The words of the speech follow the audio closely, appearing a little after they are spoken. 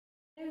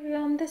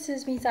this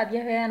is me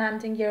Sadia here, and I'm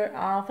doing your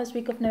first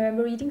week of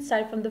November reading,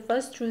 starting from the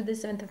 1st through the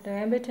 7th of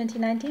November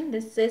 2019.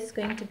 This is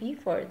going to be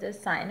for the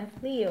sign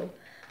of Leo.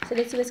 So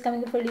let's see what's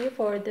coming up for Leo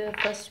for the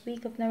first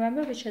week of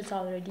November, which has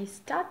already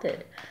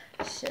started.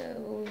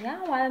 So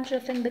yeah, while I'm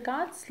shuffling the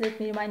cards, let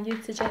me remind you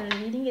it's a general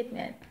reading. It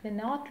may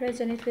not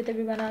resonate with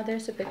everyone out there,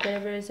 so pick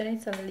whatever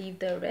resonates and leave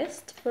the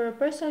rest. For a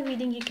personal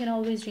reading, you can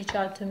always reach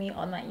out to me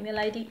on my email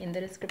ID in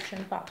the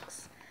description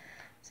box.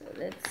 So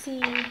let's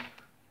see.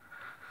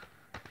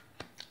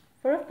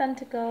 Four of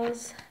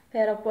Pentacles,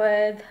 pair up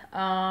with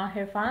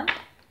Hierophant.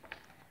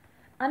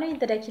 Underneath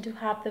the deck, you do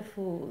have the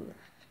Fool.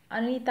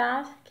 Underneath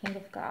that, King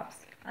of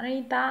Cups.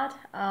 Underneath that,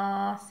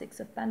 Six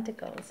of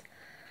Pentacles.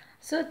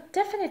 So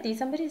definitely,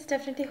 somebody is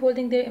definitely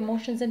holding their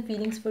emotions and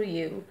feelings for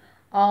you.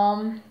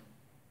 For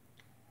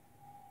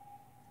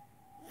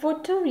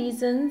two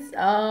reasons,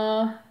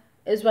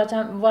 is what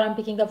I'm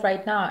picking up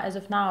right now, as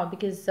of now,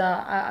 because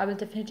I will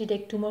definitely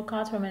take two more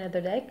cards from another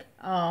deck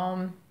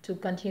to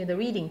continue the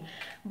reading.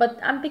 But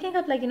I'm picking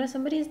up, like,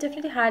 somebody is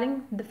definitely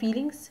hiding the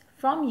feelings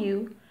from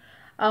you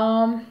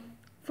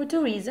for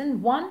two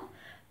reasons. One,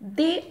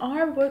 they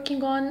are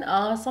working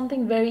on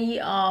something very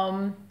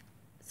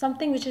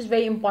something which is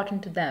very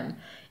important to them.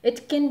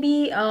 It can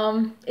be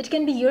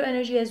your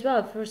energy as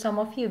well for some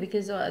of you,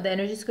 because the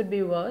energies could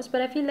be reversed.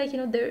 But I feel like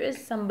there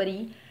is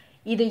somebody,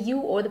 either you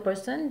or the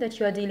person that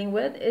you are dealing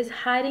with, is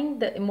hiding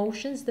the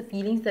emotions, the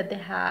feelings that they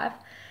have.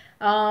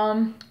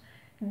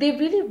 They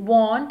really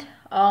want,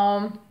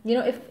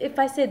 if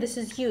I say this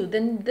is you,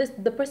 then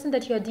the person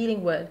that you are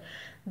dealing with,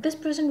 this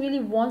person really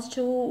wants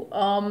to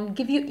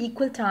give you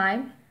equal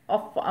time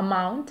of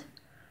amount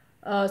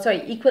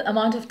equal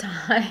amount of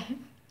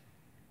time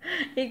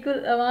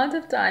equal amount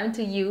of time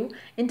to you,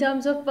 in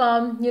terms of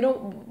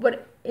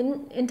what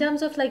in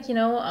terms of, like,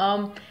 not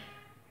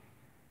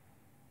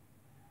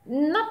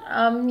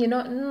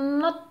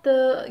not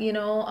the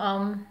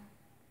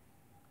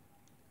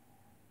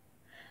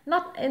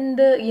not in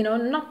the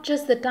not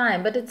just the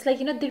time, but it's like,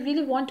 they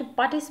really want to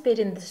participate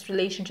in this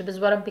relationship, is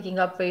what I'm picking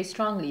up very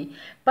strongly.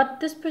 But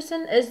this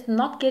person is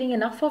not getting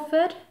enough of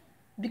it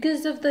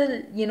because of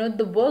the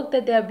the work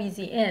that they are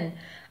busy in.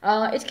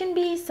 It can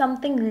be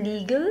something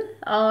legal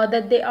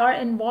that they are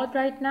involved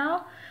right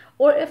now,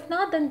 or if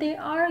not, then they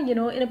are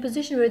in a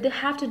position where they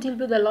have to deal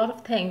with a lot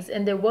of things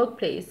in their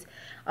workplace,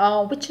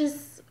 which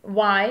is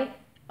why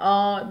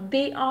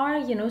they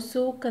are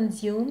so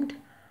consumed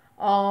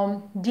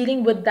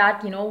dealing with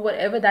that,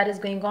 whatever that is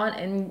going on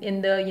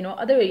in the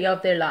other area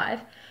of their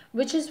life,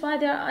 which is why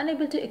they are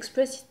unable to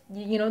express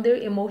their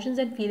emotions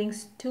and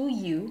feelings to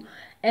you.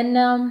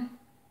 And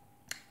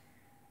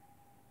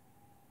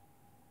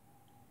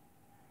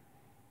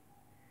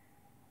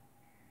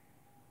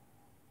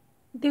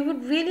they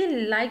would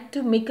really like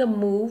to make a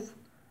move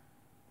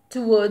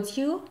towards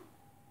you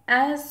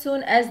as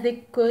soon as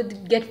they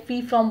could get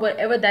free from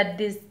whatever that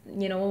this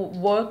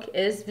work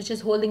is, which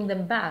is holding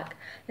them back.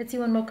 Let's see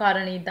one more card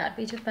underneath that.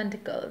 Page of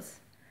Pentacles.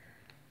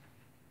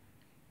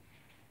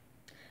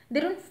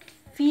 They don't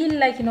feel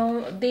like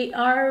they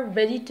are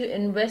ready to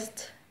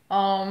invest,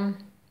 not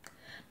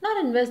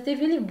invest, they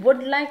really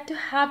would like to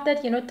have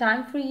that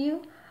time for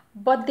you,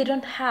 but they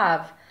don't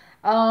have.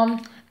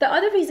 The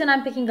other reason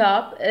I'm picking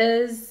up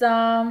is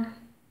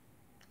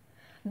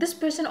this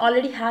person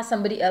already has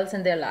somebody else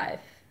in their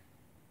life.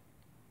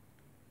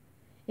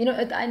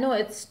 I know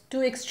it's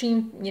two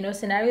extreme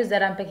scenarios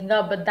that I'm picking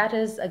up, but that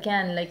is,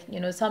 again, like,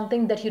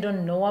 something that you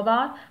don't know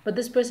about. But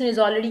this person is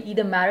already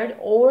either married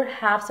or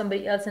have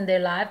somebody else in their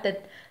life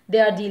that they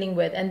are dealing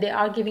with, and they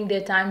are giving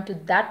their time to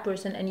that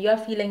person, and you're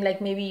feeling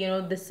like maybe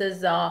this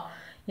is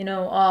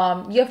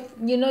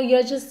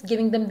you're just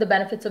giving them the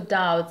benefits of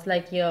doubts,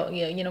 like,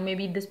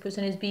 maybe this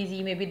person is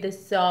busy, maybe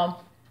this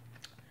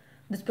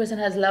person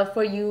has love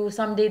for you.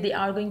 Someday they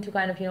are going to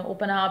kind of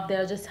open up. They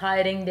are just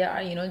hiding. They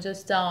are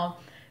just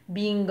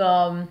being they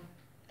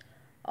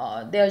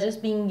are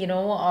just being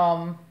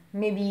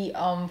maybe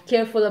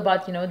careful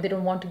about, they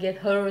don't want to get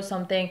hurt or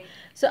something.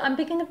 So I'm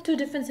picking up two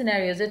different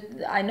scenarios.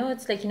 I know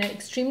it's like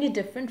extremely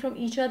different from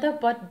each other,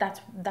 but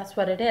that's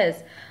what it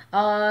is.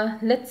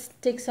 Let's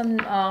take some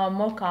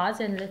more cards,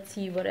 and let's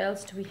see what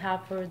else do we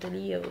have for the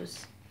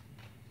Leos.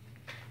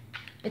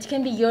 It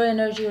can be your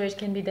energy, or it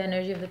can be the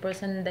energy of the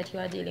person that you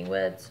are dealing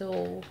with.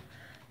 So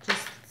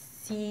just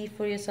see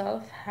for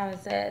yourself. How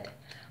is it?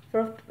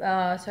 For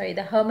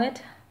the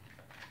Hermit.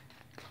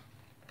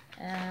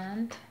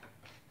 And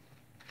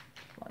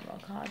one more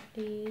card,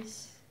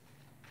 please.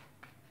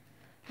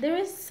 There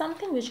is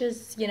something which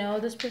is,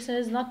 this person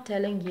is not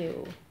telling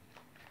you.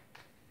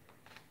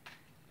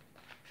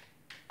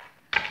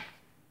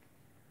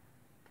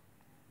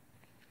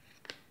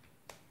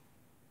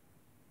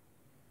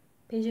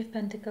 Page of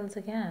Pentacles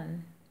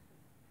again.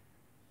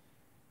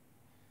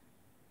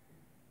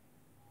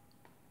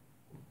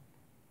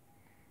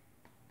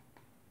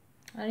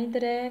 Underneath the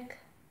deck,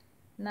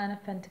 Nine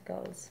of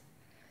Pentacles.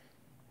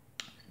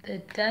 The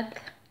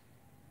Death,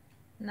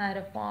 Knight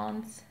of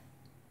Wands,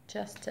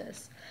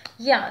 Justice.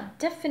 Yeah,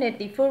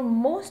 definitely. For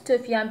most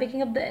of you, I'm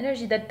picking up the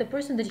energy that the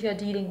person that you're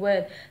dealing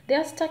with, they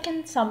are stuck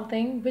in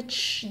something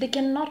which they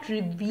cannot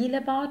reveal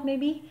about,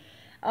 maybe.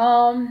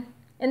 Um,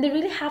 and they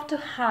really have to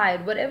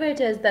hide whatever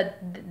it is that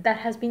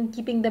has been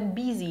keeping them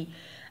busy.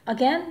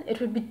 Again, it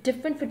would be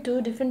different for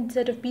two different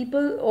set of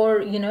people,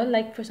 or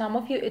like for some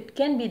of you, it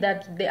can be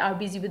that they are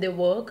busy with their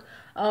work.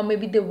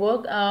 Maybe they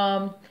work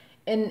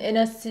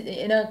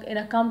in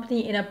a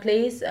company, in a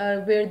place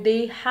where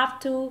they have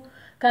to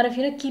kind of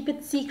keep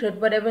it secret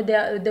whatever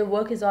their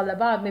work is all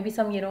about. Maybe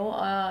some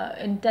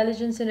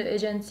intelligence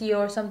agency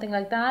or something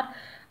like that.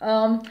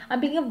 I'm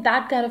thinking of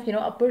that kind of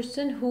a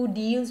person who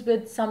deals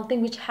with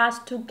something which has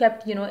to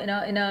kept in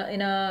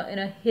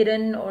a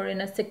hidden or in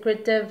a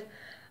secretive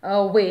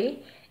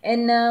way.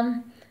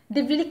 And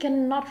they really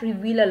cannot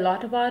reveal a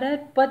lot about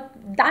it, but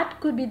that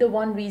could be the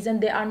one reason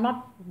they are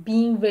not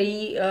being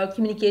very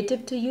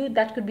communicative to you.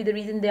 That could be the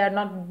reason they are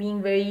not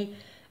being very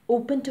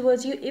open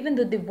towards you, even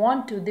though they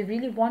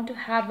really want to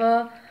have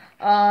a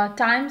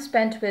time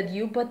spent with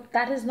you, but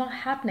that is not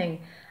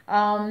happening.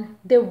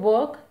 Their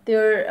work,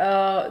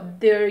 their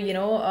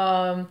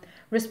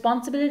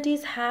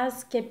responsibilities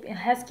has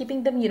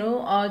keeping them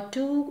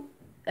too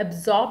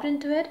absorbed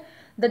into it,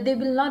 that they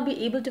will not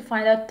be able to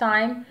find out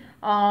time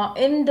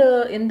in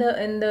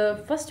the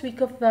first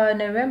week of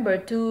November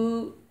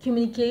to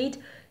communicate,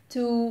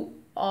 to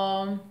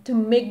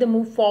make the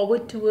move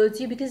forward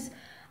towards you, because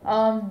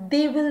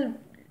they will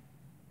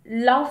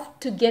love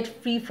to get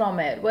free from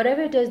it,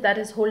 whatever it is that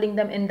is holding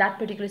them in that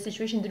particular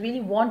situation. They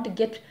really want to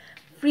get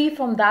free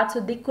from that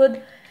so they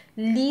could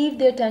leave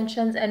their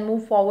tensions and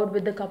move forward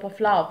with the cup of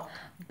love.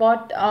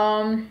 But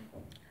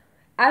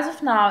as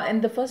of now, in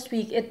the first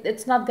week,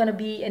 it's not going to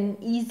be an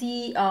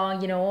easy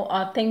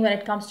thing when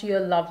it comes to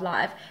your love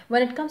life.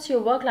 When it comes to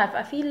your work life,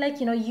 I feel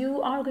like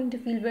you are going to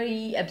feel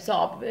very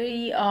absorbed,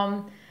 very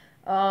um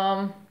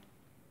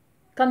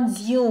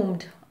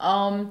consumed.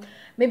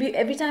 Maybe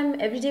every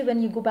day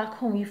when you go back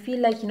home, you feel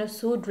like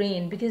so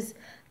drained, because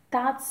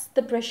that's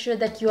the pressure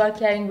that you are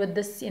carrying with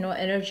this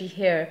energy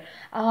here.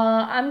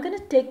 I'm gonna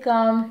take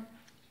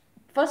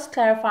first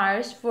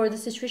clarifiers for the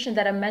situation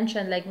that I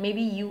mentioned, like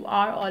maybe you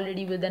are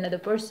already with another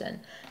person.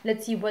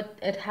 Let's see what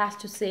it has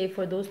to say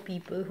for those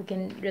people who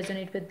can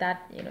resonate with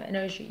that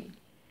energy.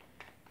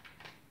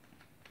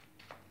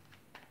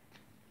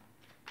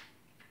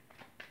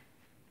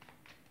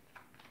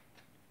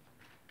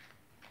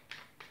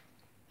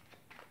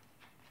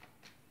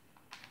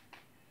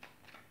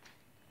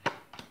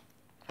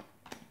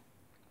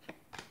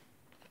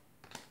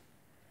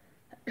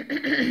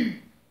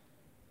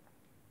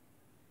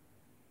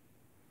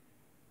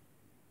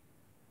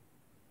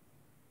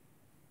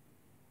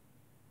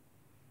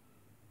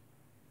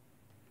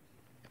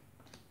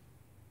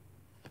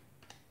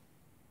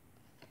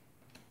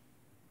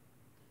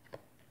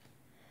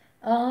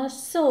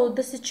 So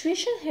the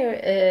situation here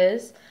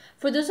is,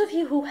 for those of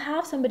you who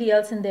have somebody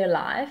else in their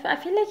life, I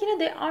feel like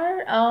they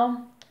are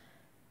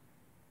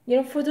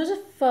for those of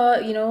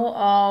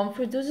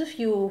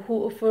you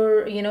who,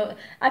 for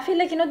I feel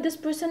like this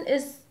person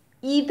is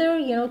either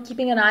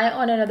keeping an eye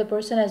on another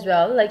person as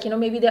well, like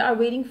maybe they are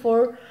waiting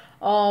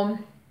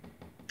um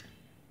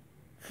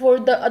for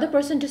the other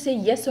person to say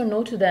yes or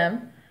no to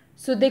them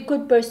so they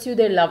could pursue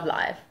their love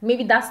life.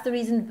 Maybe that's the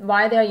reason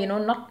why they are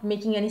not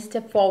making any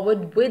step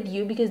forward with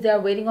you, because they are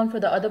waiting on for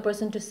the other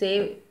person to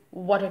say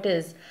what it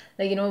is,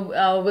 like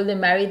will they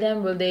marry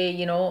them, will they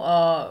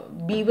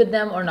be with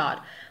them or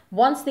not.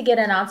 Once they get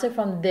an answer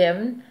from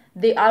them,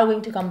 they are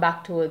going to come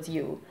back towards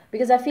you,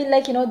 because I feel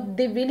like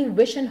they really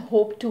wish and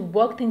hope to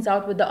work things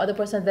out with the other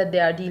person that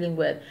they are dealing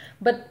with.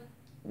 But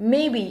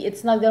maybe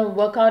it's not going to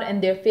work out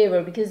in their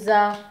favor, because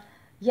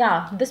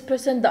yeah,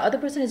 the other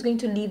person is going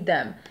to leave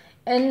them,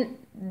 and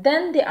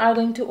then they are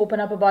going to open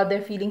up about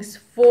their feelings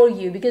for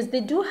you, because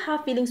they do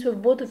have feelings for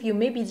both of you.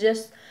 Maybe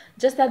just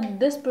that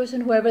this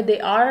person, whoever they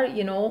are,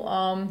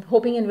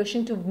 hoping and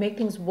wishing to make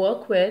things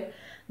work with,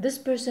 this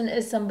person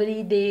is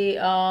somebody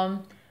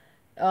um,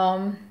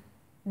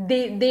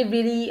 they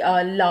really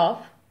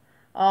love.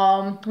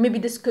 Maybe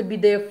this could be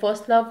their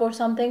first love or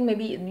something.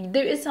 Maybe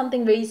there is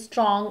something very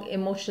strong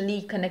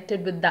emotionally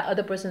connected with that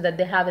other person that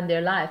they have in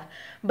their life,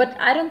 but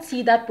I don't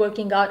see that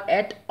working out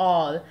at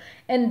all,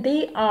 and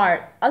they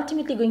are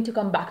ultimately going to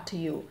come back to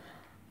you.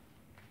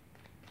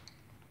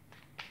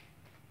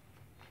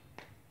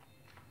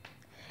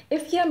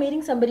 If you're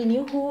meeting somebody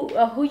new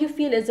who you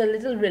feel is a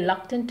little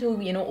reluctant to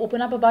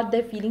open up about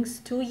their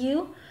feelings to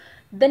you,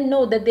 then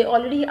know that they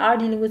already are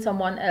dealing with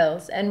someone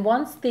else. And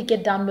once they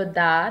get done with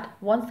that,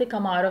 once they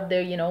come out of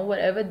their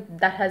whatever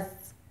that has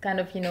kind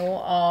of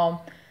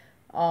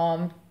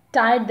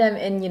tied them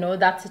in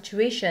that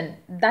situation,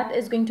 that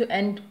is going to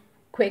end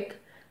quick.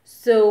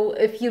 So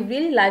if you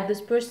really like this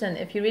person,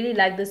 if you really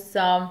like this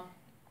uh,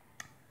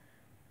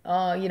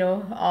 you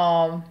know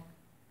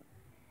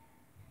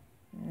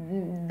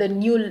the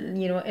new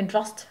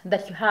interest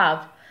that you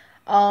have,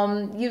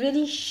 you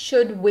really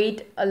should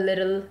wait a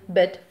little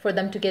bit for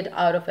them to get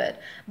out of it.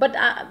 But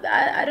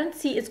I don't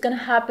see it's gonna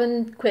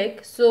happen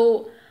quick.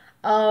 So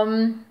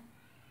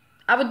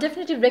I would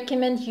definitely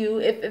recommend you,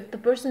 if the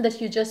person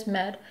that you just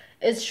met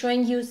is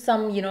showing you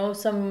some,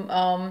 some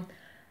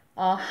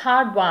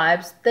hard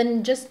vibes,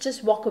 then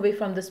just walk away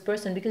from this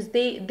person, because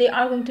they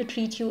are going to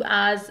treat you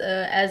as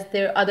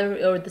their other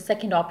or the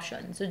second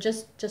option. So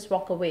just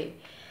walk away.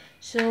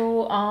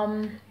 So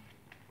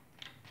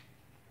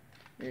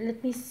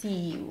let me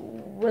see,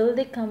 will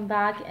they come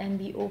back and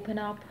be open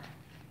up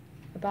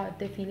about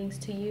their feelings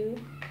to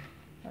you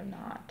or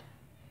not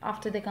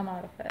after they come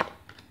out of it?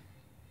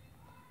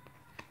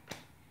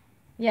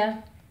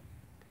 Yeah,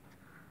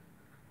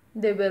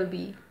 they will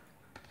be.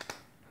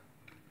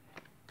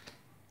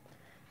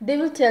 They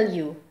will tell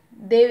you.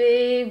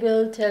 They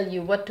will tell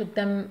you what took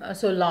them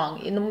so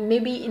long.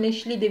 Maybe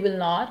initially they will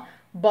not,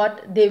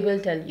 but they will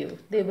tell you.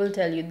 They will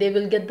tell you. They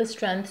will get the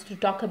strength to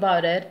talk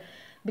about it,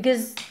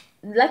 because,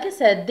 like I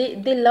said,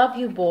 they love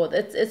you both.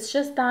 It's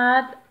just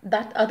that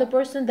other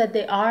person that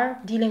they are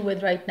dealing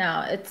with right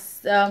now.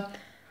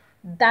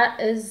 That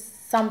is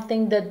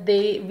something that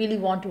they really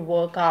want to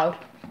work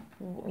out,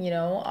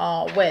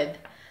 with.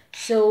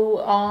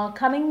 So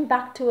coming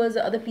back towards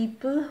other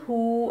people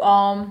who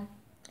are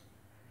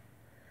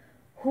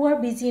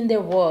busy in their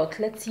work.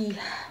 Let's see,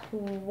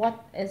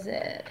 what is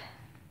it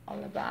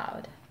all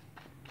about?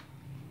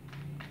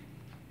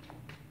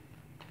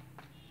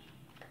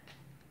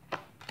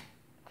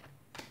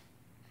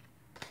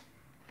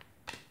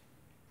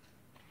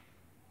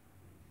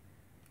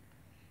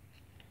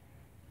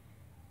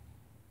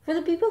 For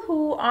the people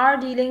who are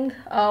dealing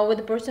with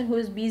a person who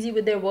is busy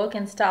with their work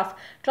and stuff,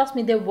 trust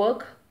me, their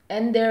work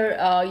and their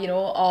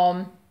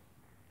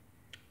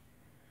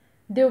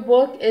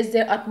work is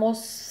their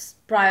utmost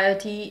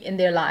priority in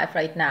their life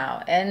right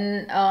now.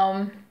 And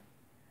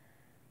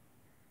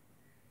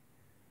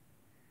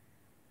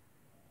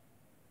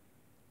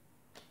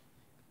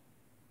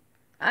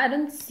I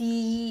don't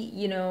see,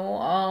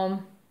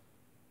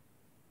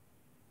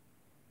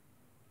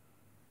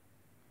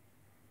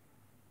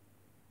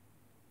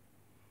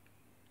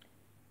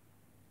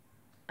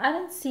 I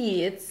don't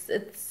see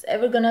it's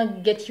ever gonna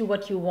get you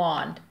what you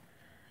want.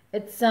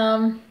 It's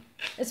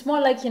it's more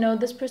like,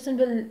 this person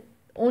will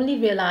only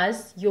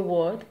realize your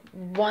worth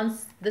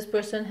once this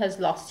person has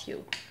lost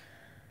you.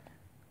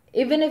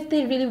 Even if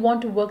they really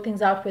want to work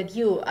things out with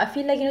you, I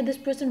feel like, this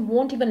person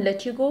won't even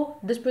let you go.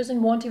 This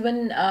person won't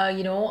even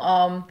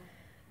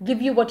give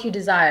you what you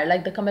desire,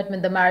 like the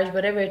commitment, the marriage,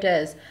 whatever it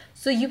is.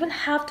 So you will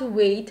have to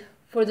wait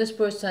for this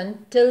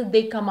person till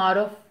they come out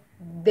of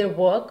their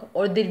work,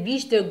 or they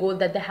reach their goal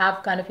that they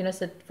have kind of,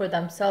 set for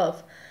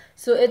themselves.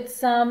 So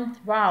it's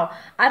wow,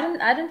 I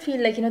don't feel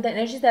like, the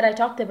energies that I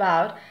talked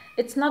about,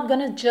 it's not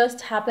gonna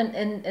just happen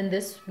in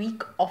this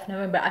week of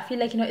November. I feel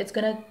like, it's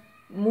gonna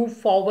move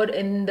forward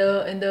in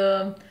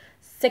the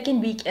second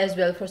week as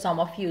well for some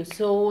of you.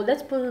 So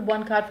let's pull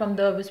one card from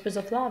the Whispers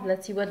of Love.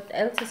 Let's see what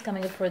else is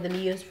coming up for the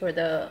Leos for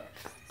the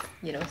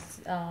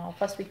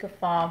first week of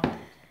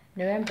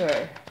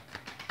November.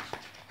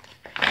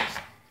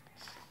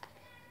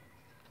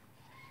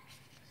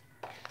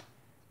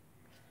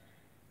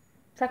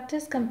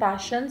 Practice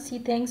compassion, see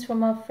things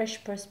from a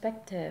fresh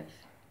perspective.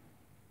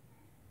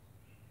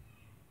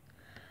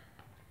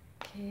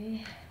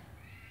 Okay.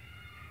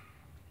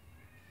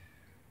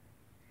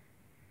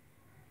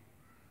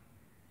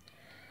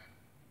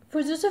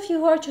 For those of you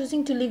who are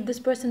choosing to leave this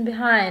person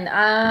behind,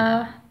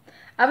 I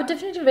would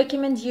definitely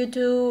recommend you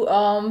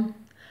to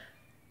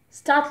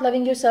start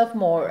loving yourself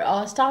more.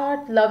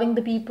 Start loving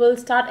the people.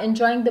 Start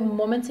enjoying the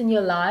moments in your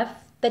life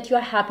that you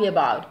are happy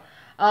about.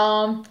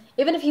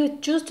 Even if you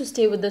choose to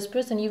stay with this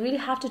person, you really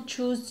have to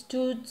choose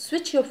to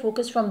switch your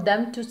focus from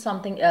them to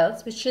something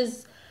else, which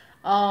is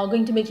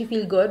going to make you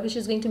feel good, which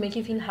is going to make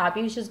you feel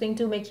happy, which is going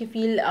to make you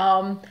feel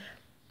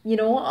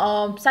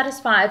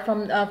satisfied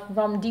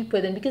from deep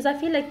within. Because I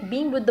feel like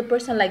being with the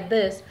person like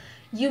this,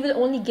 you will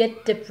only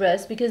get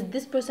depressed, because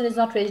this person is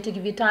not ready to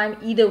give you time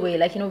either way.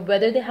 Like,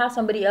 whether they have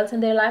somebody else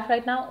in their life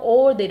right now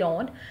or they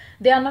don't,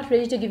 they are not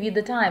ready to give you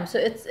the time. So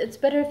it's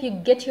better if you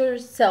get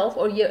yourself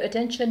or your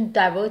attention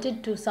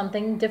diverted to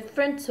something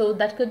different, so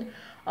that could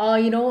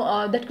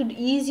that could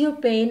ease your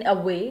pain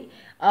away.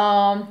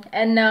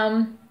 And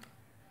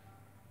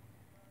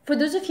For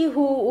those of you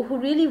who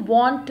really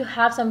want to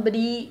have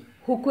somebody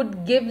who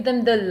could give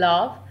them the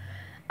love,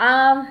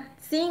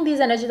 seeing these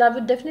energies, I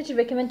would definitely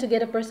recommend to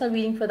get a personal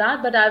reading for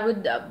that. But I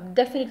would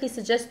definitely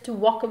suggest to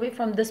walk away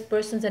from this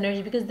person's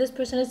energy, because this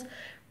person is,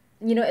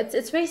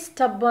 it's very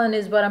stubborn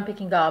is what I'm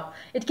picking up.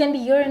 It can be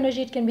your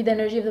energy, it can be the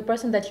energy of the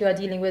person that you are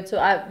dealing with. So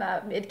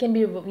it can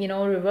be,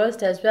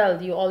 reversed as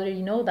well. You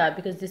already know that,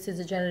 because this is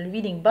a general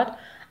reading. But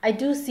I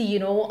do see,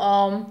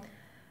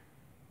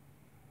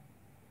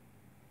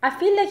 I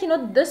feel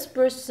like, this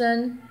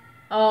person,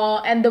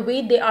 and the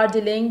way they are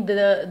dealing,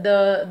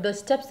 the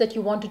steps that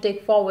you want to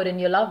take forward in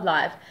your love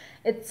life,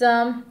 it's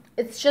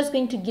just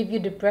going to give you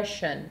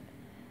depression.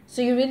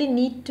 So you really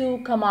need to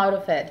come out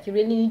of it. You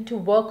really need to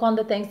work on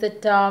the things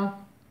that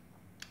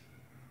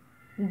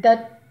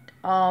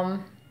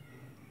you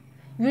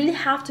really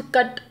have to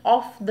cut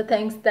off the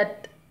things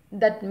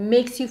that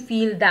makes you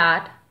feel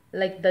that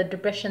like the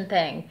depression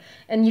thing,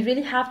 and you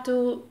really have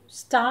to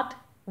start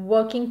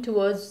working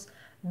towards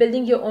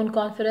building your own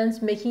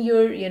confidence, making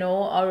your,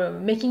 or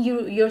making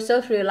you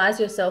yourself realize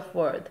your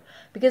self-worth.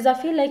 Because I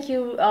feel like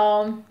you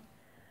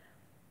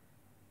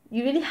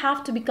really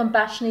have to be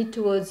compassionate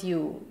towards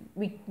you.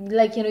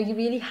 Like, you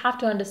really have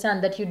to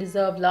understand that you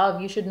deserve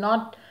love. You should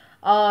not,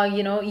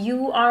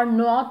 you are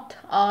not,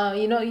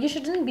 you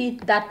shouldn't be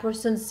that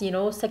person's,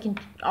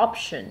 second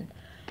option.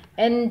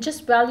 And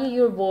just value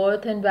your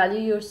worth and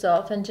value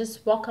yourself, and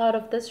just walk out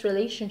of this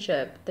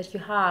relationship that you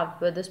have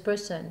with this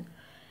person.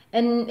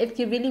 And if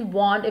you really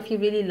want, if you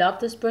really love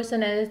this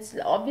person, and it's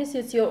obviously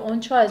it's your own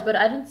choice, but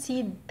I don't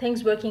see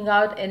things working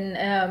out in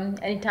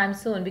anytime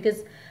soon.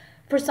 Because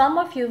for some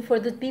of you, for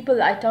the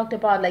people I talked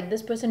about, like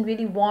this person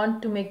really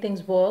want to make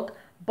things work,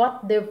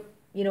 but they're,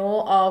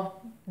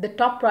 the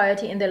top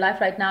priority in their life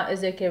right now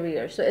is their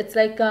career. So it's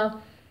like,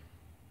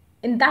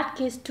 in that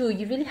case too,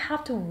 you really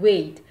have to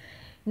wait.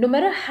 No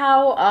matter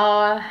how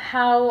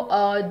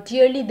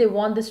dearly they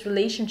want this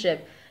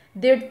relationship,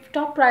 their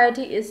top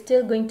priority is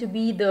still going to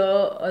be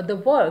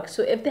the work.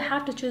 So if they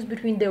have to choose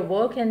between their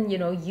work and,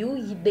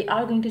 they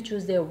are going to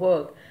choose their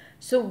work.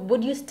 So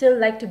would you still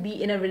like to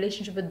be in a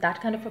relationship with that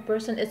kind of a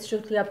person? It's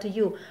totally up to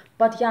you.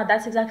 But yeah,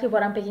 that's exactly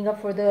what I'm picking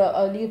up for the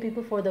Leo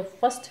people for the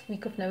first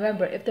week of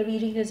November. If the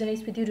reading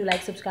resonates with you, do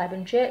like, subscribe,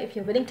 and share. If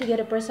you're willing to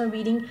get a personal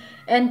reading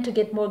and to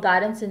get more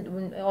guidance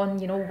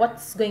on,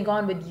 what's going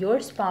on with your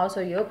spouse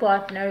or your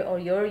partner or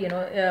your,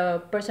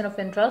 person of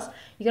interest,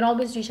 you can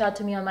always reach out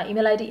to me on my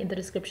email ID in the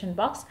description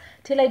box.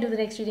 Till I do the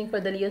next reading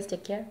for the Leos,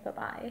 take care. Bye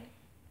bye.